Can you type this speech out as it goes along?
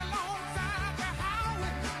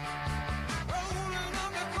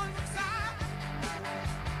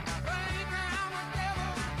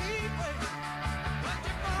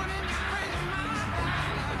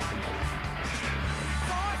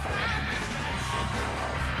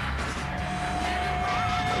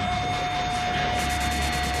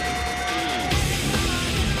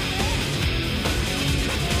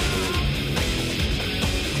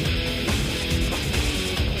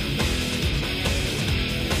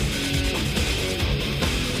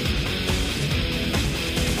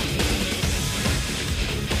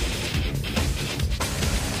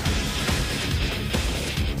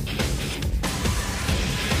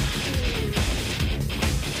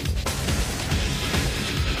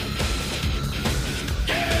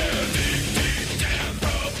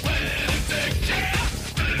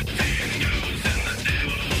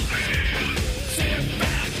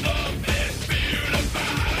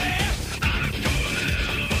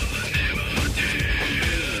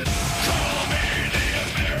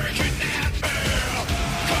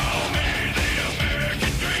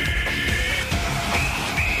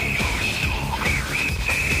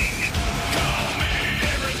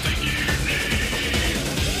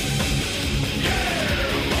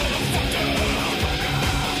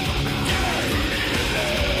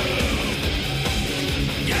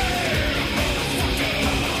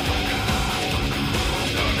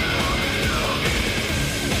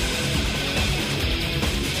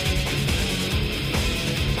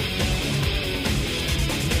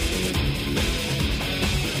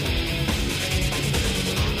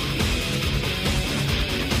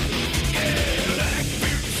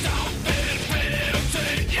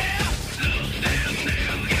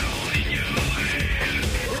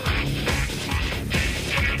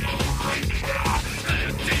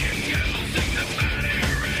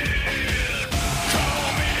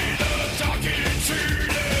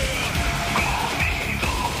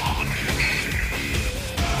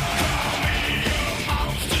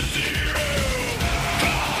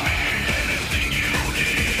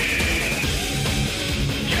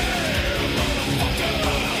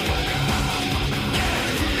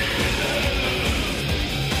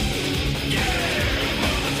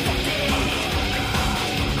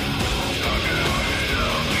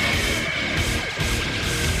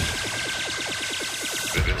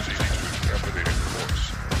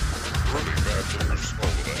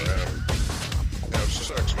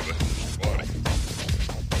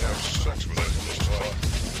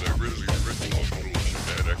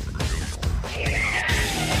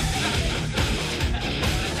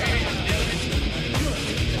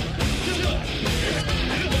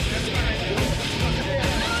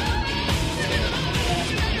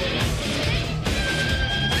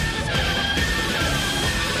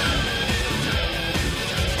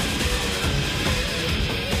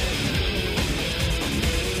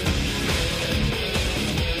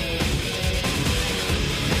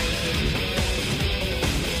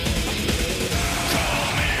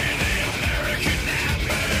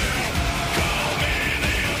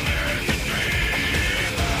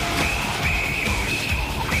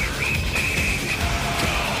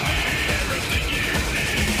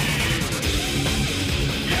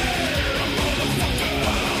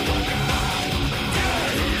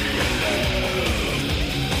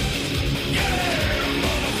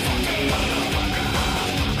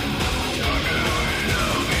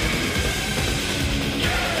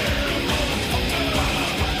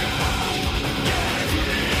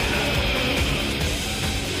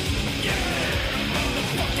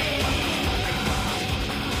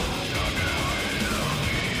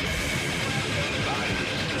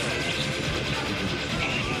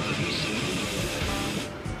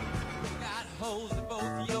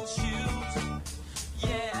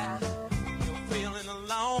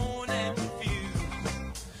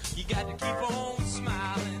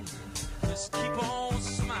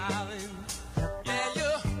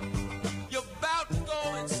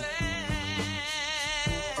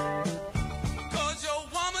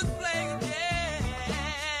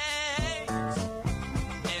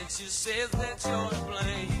says that you're to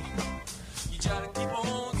blame. You gotta keep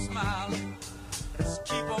on smiling. Just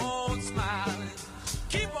keep on smiling.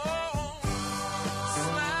 Keep on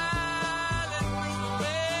smiling through the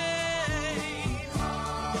rain.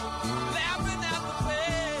 Laughing at the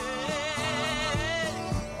pain.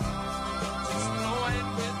 Just blowing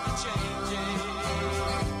with the changes.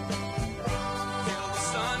 Till the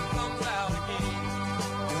sun comes out again.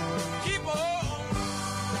 Keep on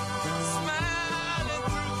smiling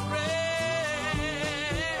through the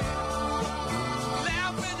rain.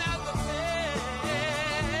 Laughing at the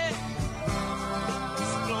pain.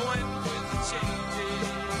 Just blowing with the changes.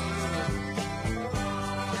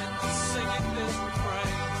 And singing this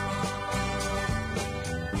refrain.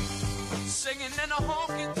 Singing in a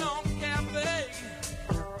honky-tonk cafe.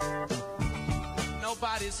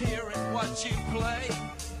 Nobody's hearing what you play.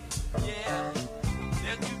 Yeah,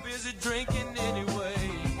 they're too busy drinking anyway.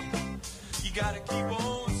 You gotta keep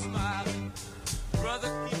on smiling,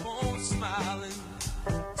 brother, keep on smiling.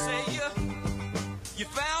 Say you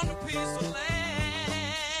found a piece of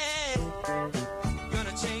land.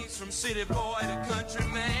 Gonna change from city boy to country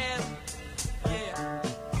man. Yeah,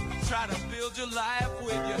 try to build your life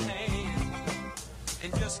with your hand.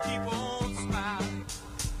 And just keep on smiling.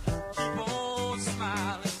 Keep on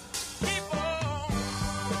smiling. Keep on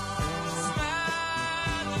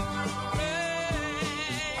smiling through the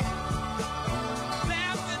rain.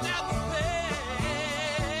 Laughing at the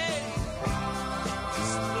pain.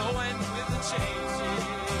 Just flowing with the changes.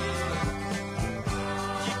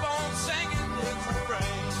 Keep on singing this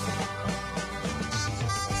refrain.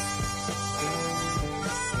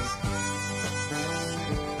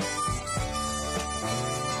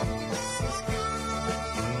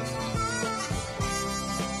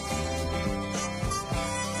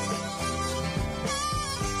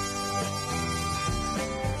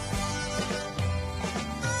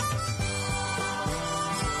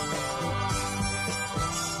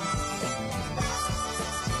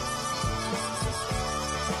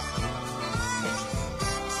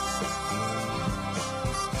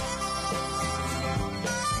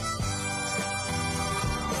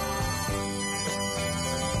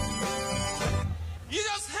 You're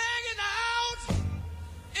just hanging out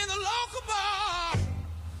in the local bar,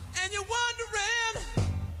 and you're wondering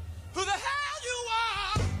who the hell you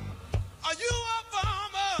are. Are you a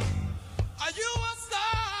bomber? Are you a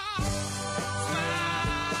star?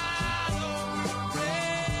 Smile over the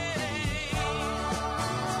rain.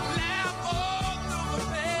 Laugh all through the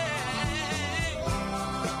pain.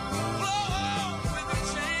 Blow on with the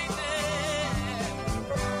changes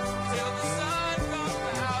till the sun comes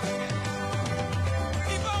out again.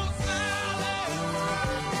 Keep on smiling,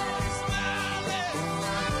 smiling,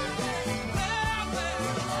 laughing,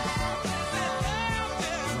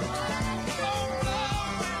 laughing. Keep on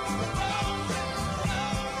blowing, blowing,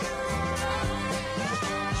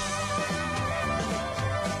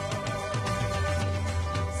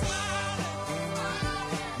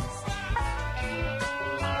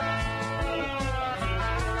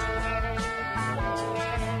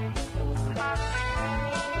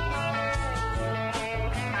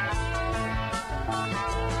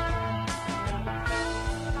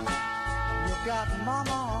 You got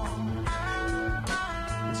mama,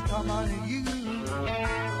 it's coming to you.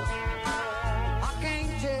 I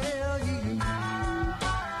can't tell you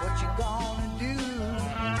what you're gonna do.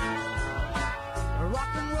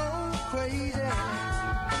 Rock and roll crazy,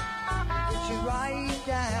 get you right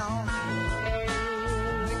down,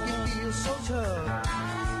 make you feel so tough,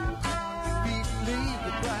 your feet leave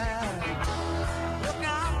the ground. Look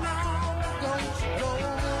out now, don't you go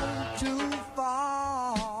too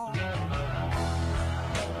far.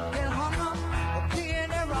 Get hung up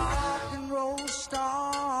being a rock and roll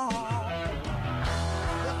star.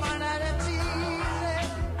 You'll find out it's easy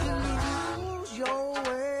to lose your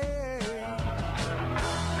way.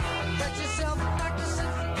 Get yourself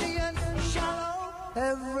practicing being shallow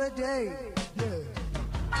every day. Yeah.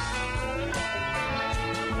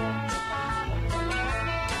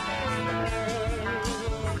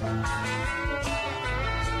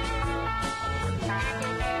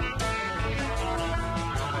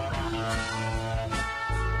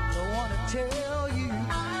 Don't wanna tell you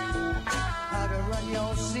how to run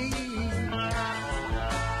your scene.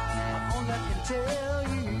 Only can tell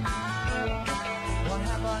you what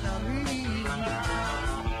happened to me.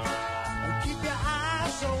 And keep your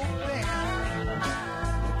eyes open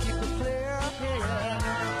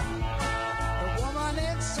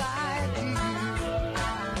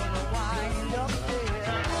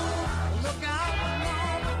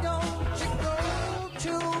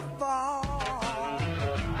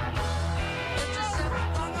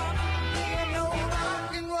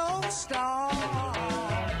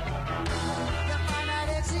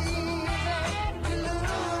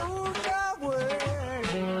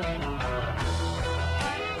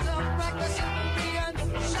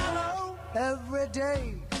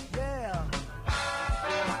day, yeah.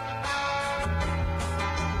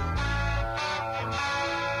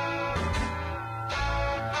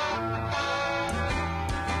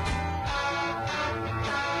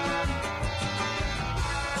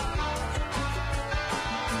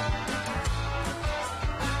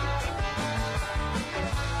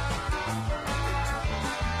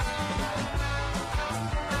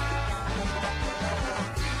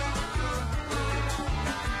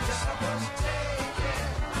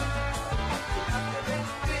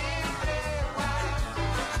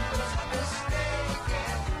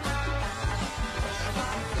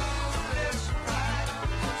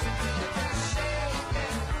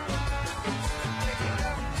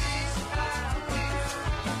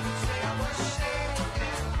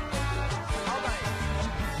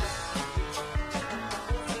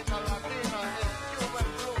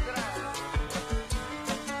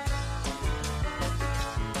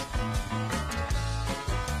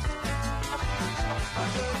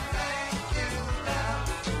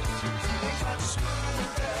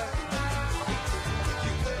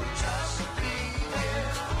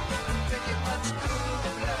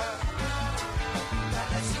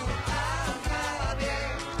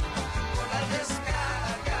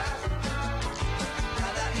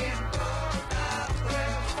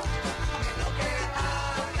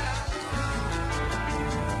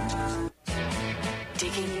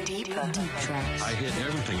 Deep tracks. I hit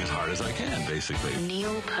everything as hard as I can, basically.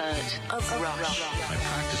 Neil Peart of Rush. I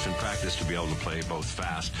practiced and practiced to be able to play both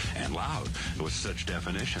fast and loud with such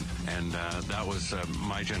definition. And that was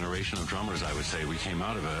my generation of drummers, I would say. We came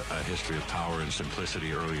out of a history of power and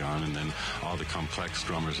simplicity early on, and then all the complex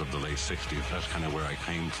drummers of the late 60s. That's kind of where I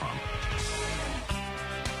came from.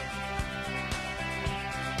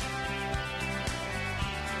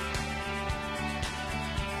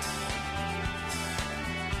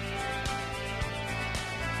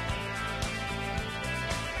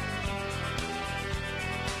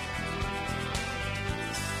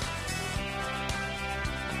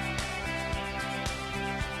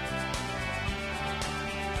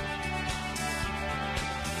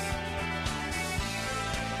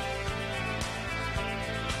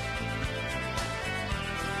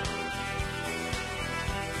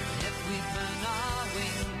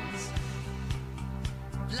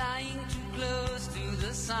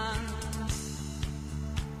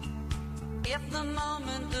 If the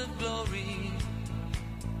moment of glory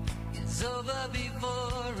is over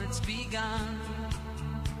before it's begun,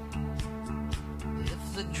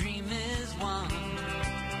 if the dream is won,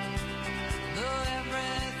 though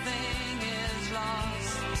everything is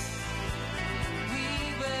lost, we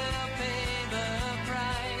will pay the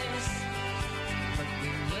price, but we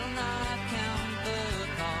will not count the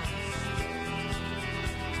cost.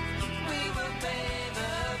 We will pay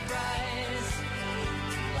the price,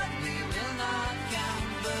 but we will not count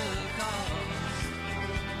the cost.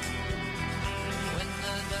 When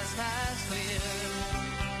the dust has cleared,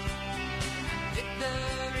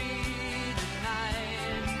 victory denied.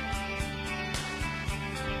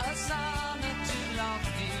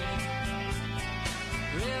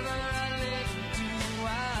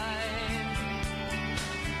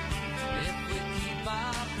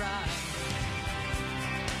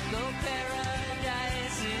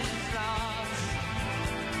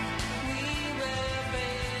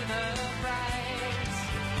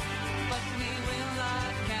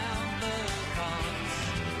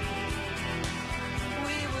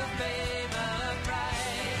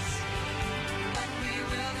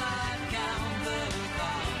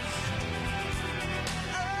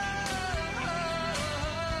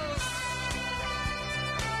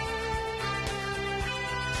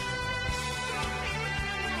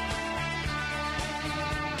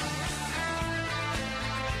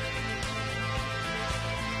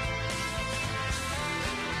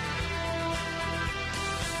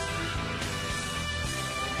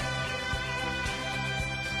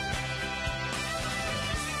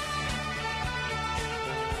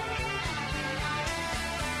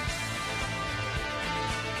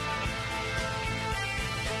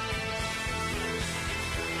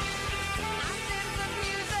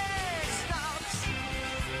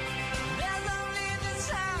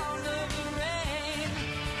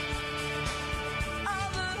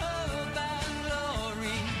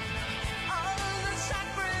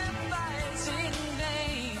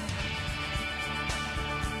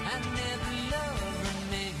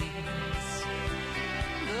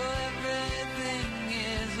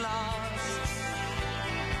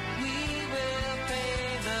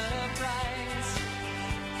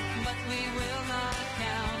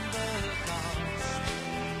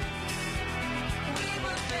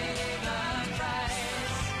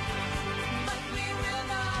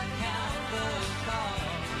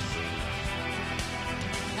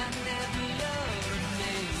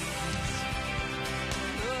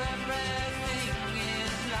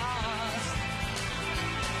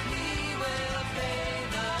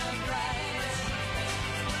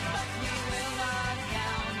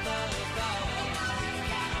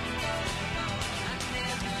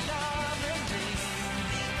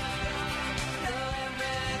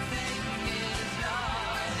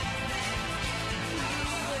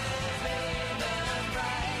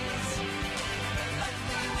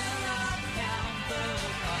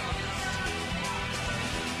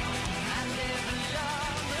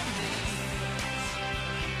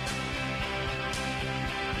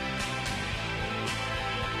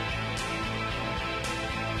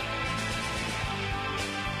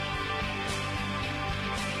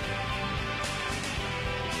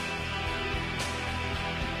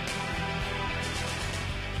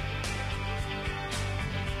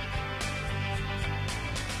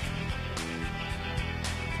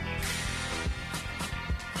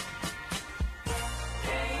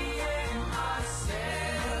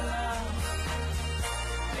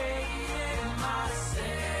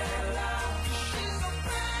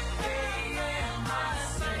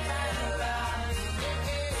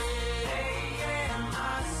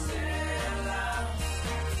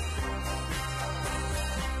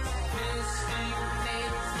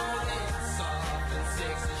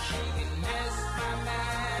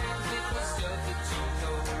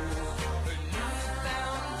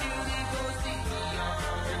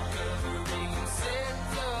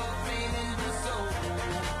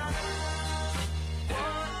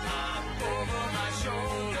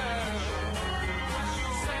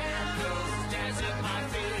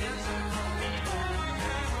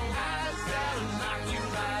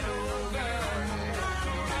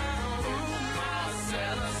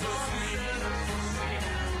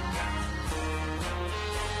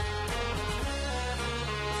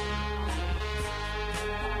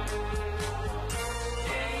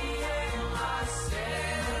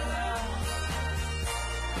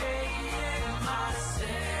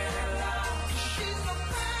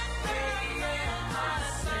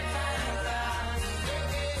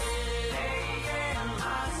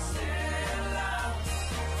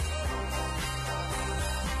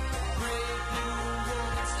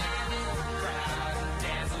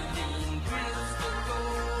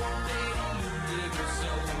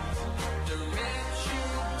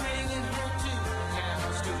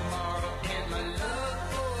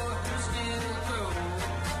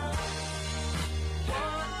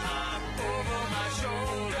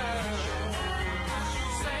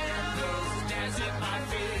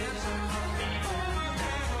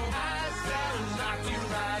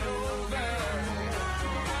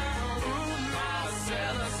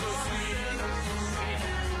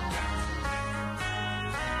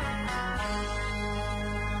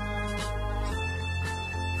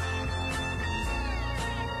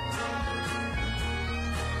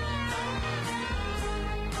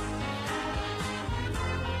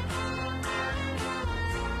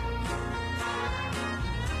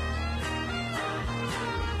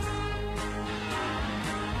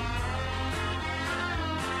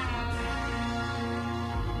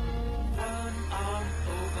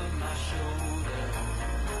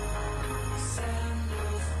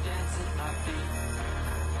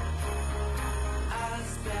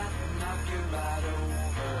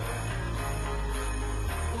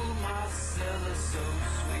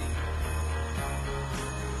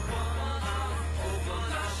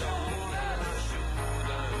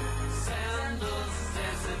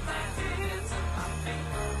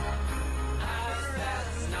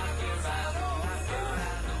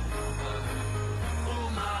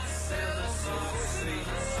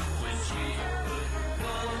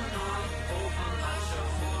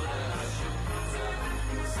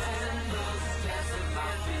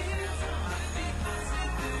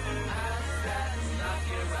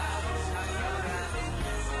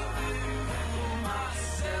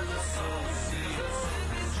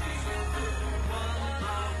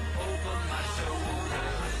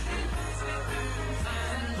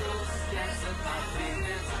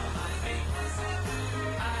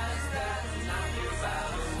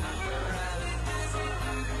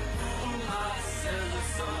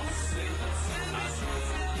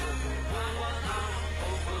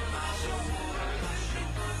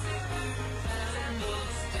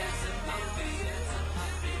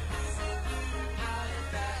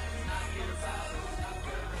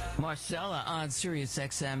 Marcella on Sirius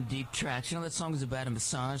XM Deep Tracks. You know that song is about a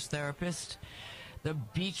massage therapist? The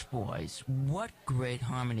Beach Boys. What great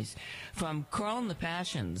harmonies. From Carl and the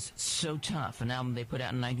Passions, So Tough, an album they put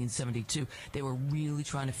out in 1972. They were really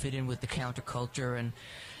trying to fit in with the counterculture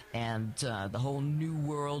and the whole new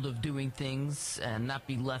world of doing things and not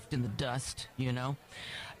be left in the dust, you know,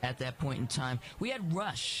 at that point in time. We had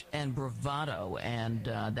Rush and Bravado, and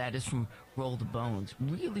that is from Roll the Bones.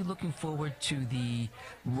 Really looking forward to the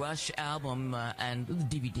Rush album and the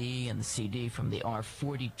DVD and the CD from the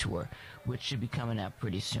R40 tour, which should be coming out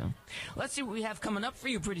pretty soon. Let's see what we have coming up for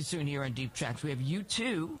you pretty soon here on Deep Tracks. We have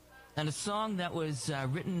U2 and a song that was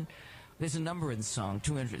written, there's a number in the song,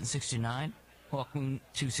 269. Hawkmoon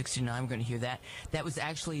 269, we're going to hear that. That was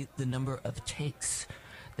actually the number of takes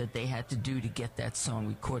that they had to do to get that song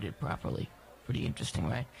recorded properly. Pretty interesting,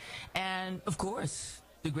 right? And, of course,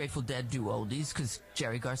 the Grateful Dead do oldies, because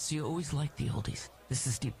Jerry Garcia always liked the oldies. This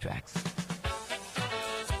is Deep Tracks.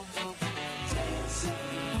 Dancing,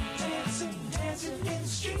 dancing, dancing in the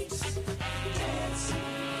streets. Dancing,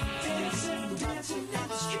 dancing, dancing in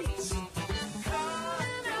the streets.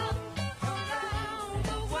 Calling out around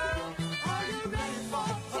the world. Are you ready for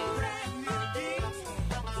a brand new beat?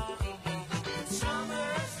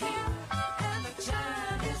 Summer's here and the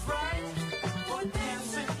time is right for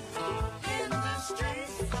dancing in the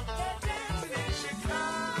streets. Dancing in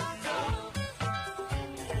Chicago.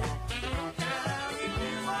 Down in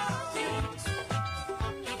New Orleans,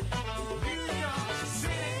 New York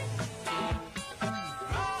City.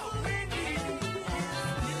 All we need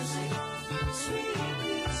is music, sweet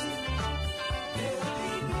music. There'll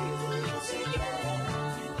be music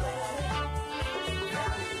everywhere.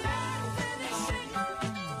 Every night and they sing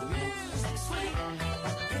music sweet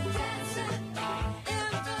and dancing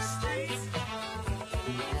in the streets.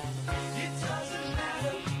 It doesn't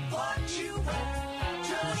matter what you wear,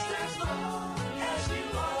 just as long as you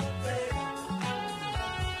are there.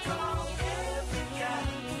 Come on, every guy,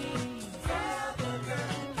 grab a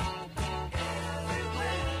girl,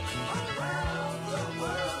 everywhere around the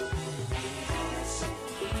world. Dancing,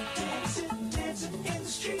 dancing, dancing in the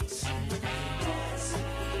streets. Dancing,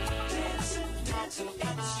 dancing, dancing in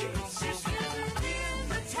the streets. It's an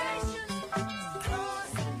invitation across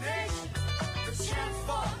the nation. A chance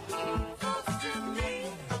for folks to meet.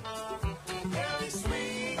 They'll be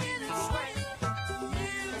swinging and swaying,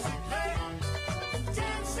 music playing,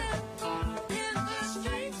 dancing in the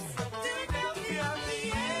streets. Philadelphia,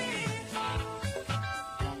 PA,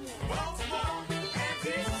 Baltimore, and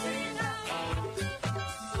DC now.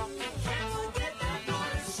 Can't forget that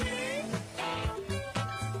Northern City.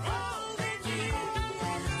 All they need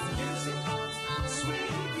is music,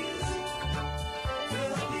 sweet music.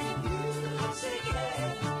 There'll be music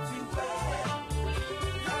everywhere.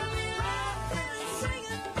 They'll be laughing and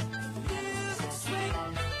singing, music sweet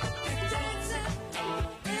and dancing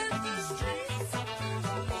in the streets.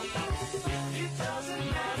 It doesn't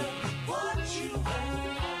matter what you wear,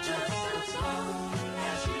 just as long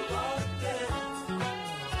as you are there.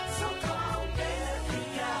 So come on, every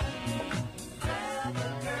guy, grab a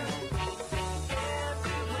girl,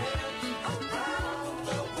 everywhere around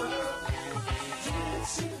the world.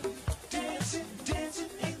 Dancing, dancing,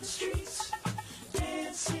 dancing in the streets.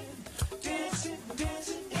 Dancing, dancing,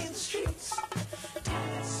 dancing in the streets.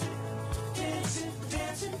 Dancing, dancing,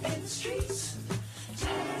 dancing in the streets.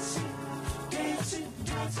 Dancing, dancing,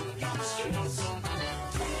 dancing in the streets. Dancing,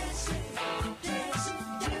 dancing,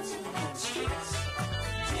 dancing in the streets.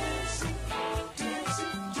 Dancing, dancing,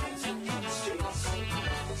 dancing in the streets.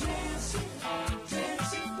 Dancing,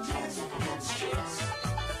 dancing, dancing in the streets.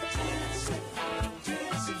 Dancing,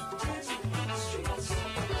 dancing, dancing in the streets.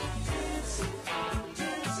 Dancing,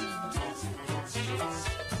 dancing, dancing in the streets.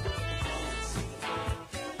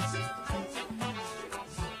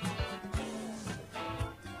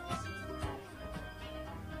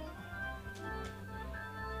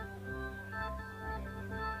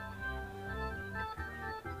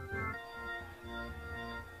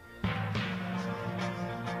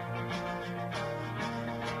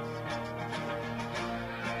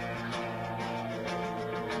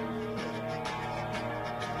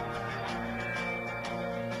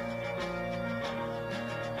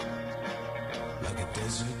 Like a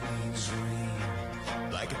desert needs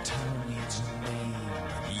rain, like a town needs a name.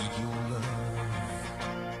 I need your love.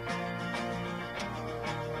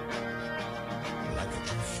 Like a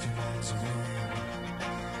drifter needs a wind,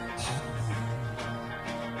 hot moon.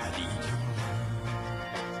 I need your love.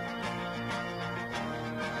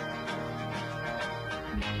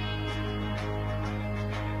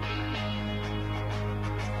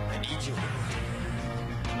 I need your love.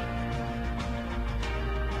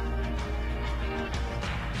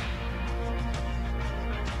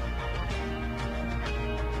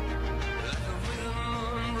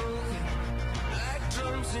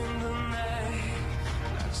 dance in the night,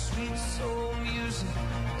 like sweet soul music,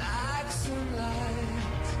 like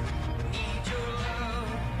sunlight. Need your love.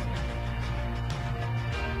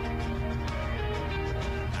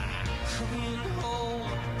 Coming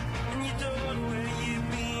home and you don't know where you've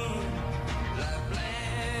been. Like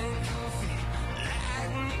blank coffee,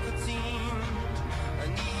 like nicotine. I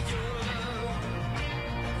need your love.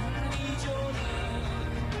 I need your love.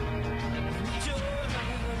 I need your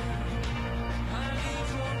love. I need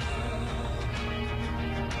your love.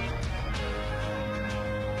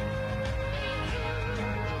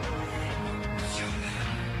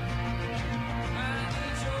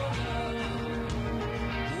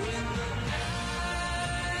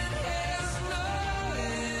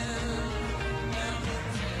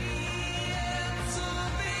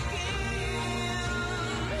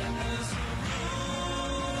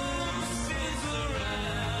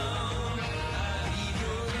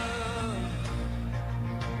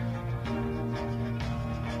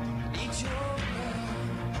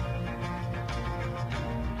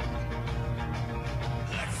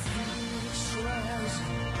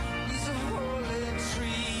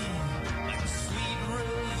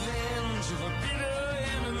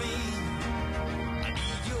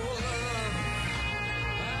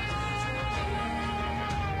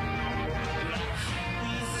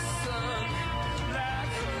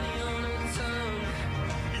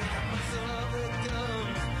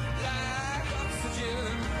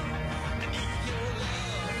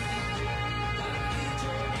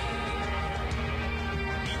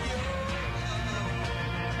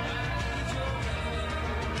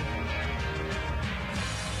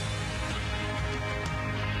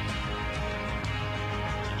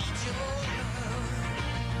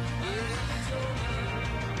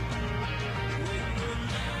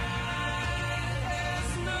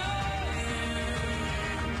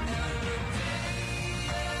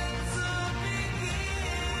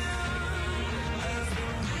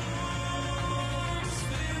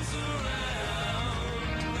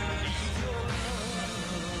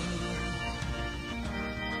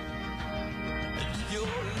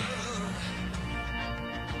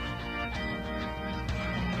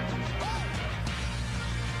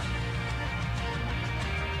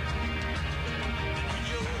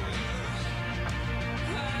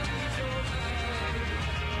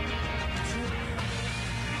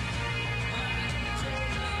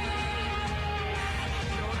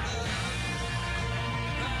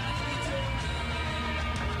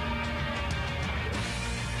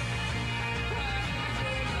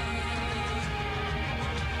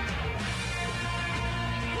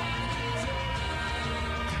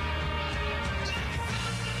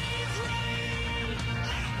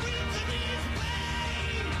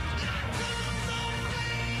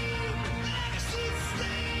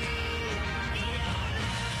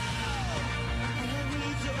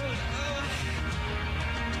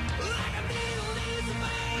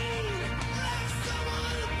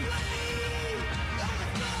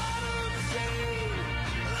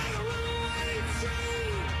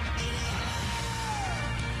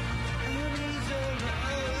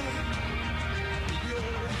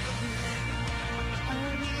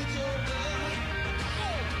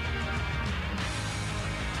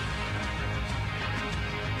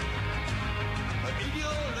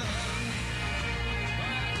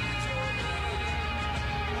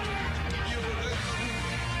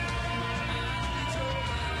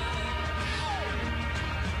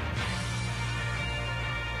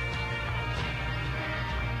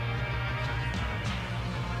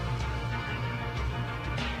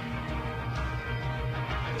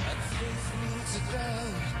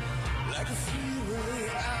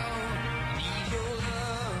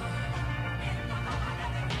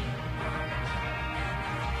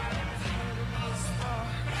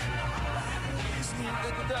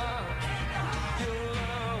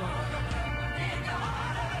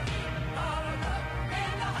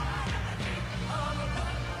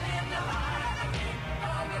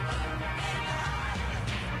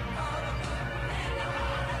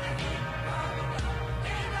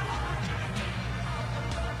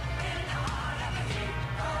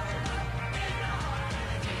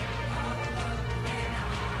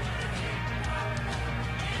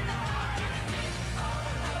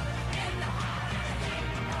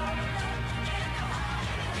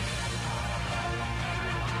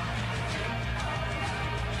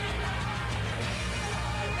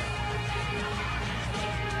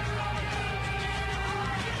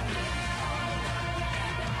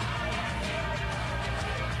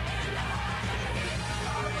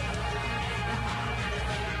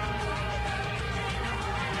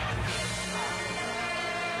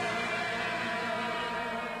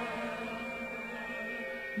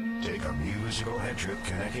 A musical head trip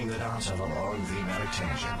connecting the dots of a long thematic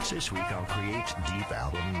tangent. This week I'll create deep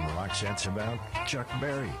album rock sets about Chuck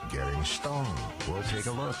Berry getting stoned. We'll take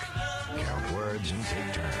a look, count words, and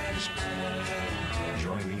take turns.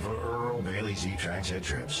 Join me for Earl Bailey's Deep Tracks Head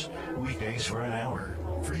Trips. Weekdays for an hour.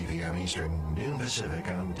 3 p.m. Eastern, noon Pacific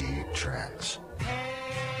on Deep Tracks.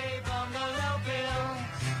 Hey, Bungalow Bill,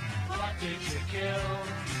 what did you kill?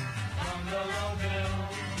 Bungalow Bill.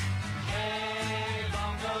 Hey,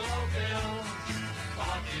 Bungalow Bill,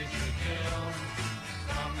 what did you kill?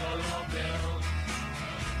 Bungalow Bill.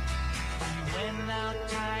 He went out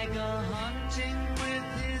tiger hunting with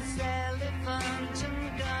his elephant and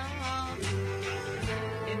gun.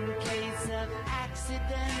 In case of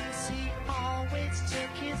accidents, he always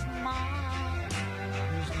took his mom.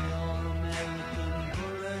 His all-American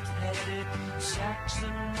bullet-headed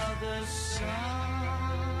Saxon mother's son.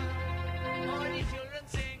 All you children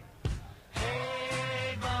sing,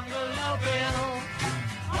 hey, Bungalow Bill,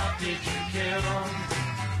 what did you kill?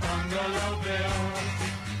 Bungalow Bill.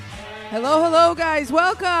 Hello, guys.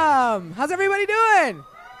 Welcome. How's everybody doing?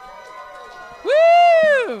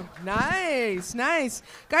 Woo! Nice.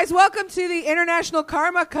 Guys, welcome to the International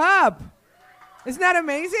Karma Cup. Isn't that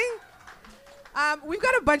amazing? We've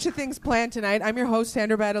got a bunch of things planned tonight. I'm your host,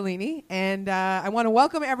 Sandra Battolini, and I want to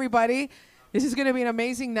welcome everybody. This is going to be an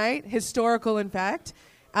amazing night, historical, in fact.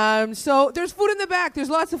 So there's food in the back. There's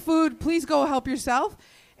lots of food. Please go help yourself.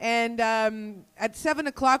 And at 7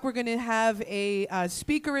 o'clock, we're going to have a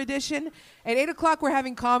speaker edition. At 8 o'clock, we're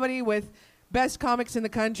having comedy with best comics in the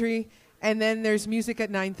country. And then there's music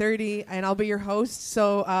at 9:30, and I'll be your host.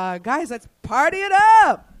 So, guys, let's party it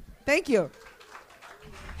up. Thank you.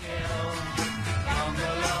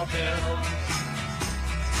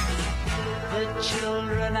 The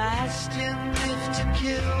children asked him if to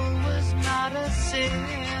kill was not a sin.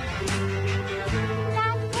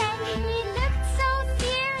 That day he looked so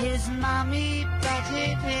serious. His mommy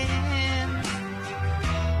butted in.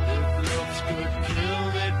 If looks could kill,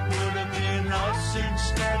 it would have been us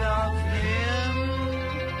instead of him.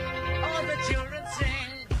 All the children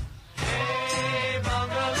sing, hey,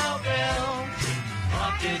 Bungalow Bill,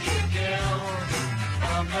 what did you kill?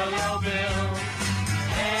 Bungalow Bill.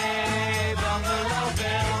 Hey, Bungalow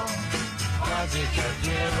Bill, what did you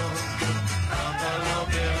kill? Bungalow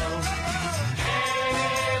Bill.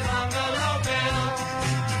 Hey, Bungalow Bill,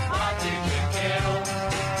 what did you kill?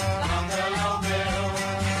 Bungalow Bill.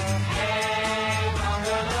 Hey,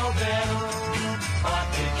 Bungalow Bill, what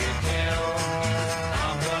did you kill?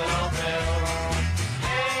 Bungalow Bill.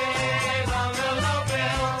 Hey, Bungalow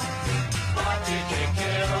Bill, what did you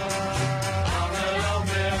kill? Bungalow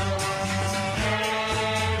Bill.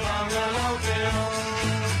 Hey, Bungalow Bill,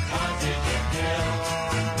 what did you kill?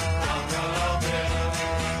 Bungalow Bill.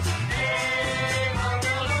 Hey,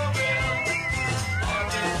 Bungalow Bill, what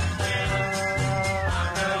did you kill? Bungalow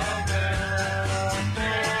Bill. Hey, Bungalow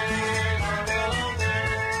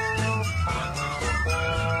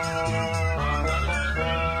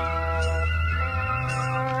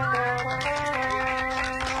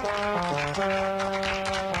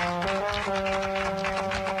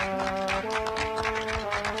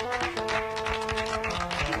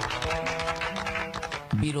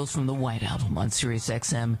Beatles from the White Album on Sirius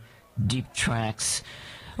XM Deep Tracks.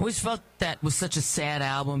 I always felt that was such a sad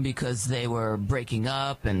album because they were breaking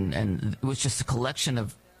up, and it was just a collection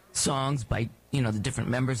of songs by, the different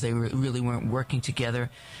members. They really weren't working together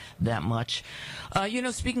that much.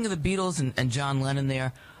 Speaking of the Beatles and John Lennon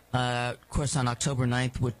there, of course on October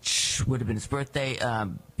 9th, which would have been his birthday,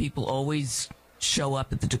 people always show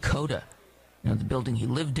up at the Dakota, the building he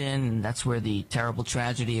lived in, and that's where the terrible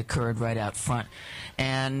tragedy occurred, right out front.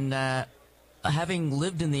 And having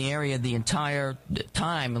lived in the area the entire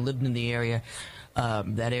time and lived in the area,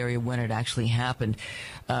 that area when it actually happened,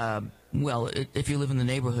 if you live in the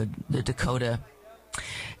neighborhood, the Dakota,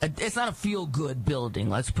 it's not a feel-good building,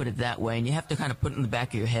 let's put it that way, and you have to kind of put it in the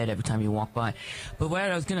back of your head every time you walk by. But what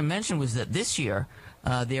I was going to mention was that this year,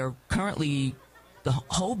 they're currently... the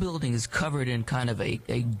whole building is covered in kind of a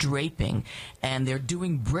draping, and they're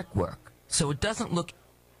doing brickwork. So it doesn't look...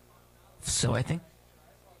 So I think...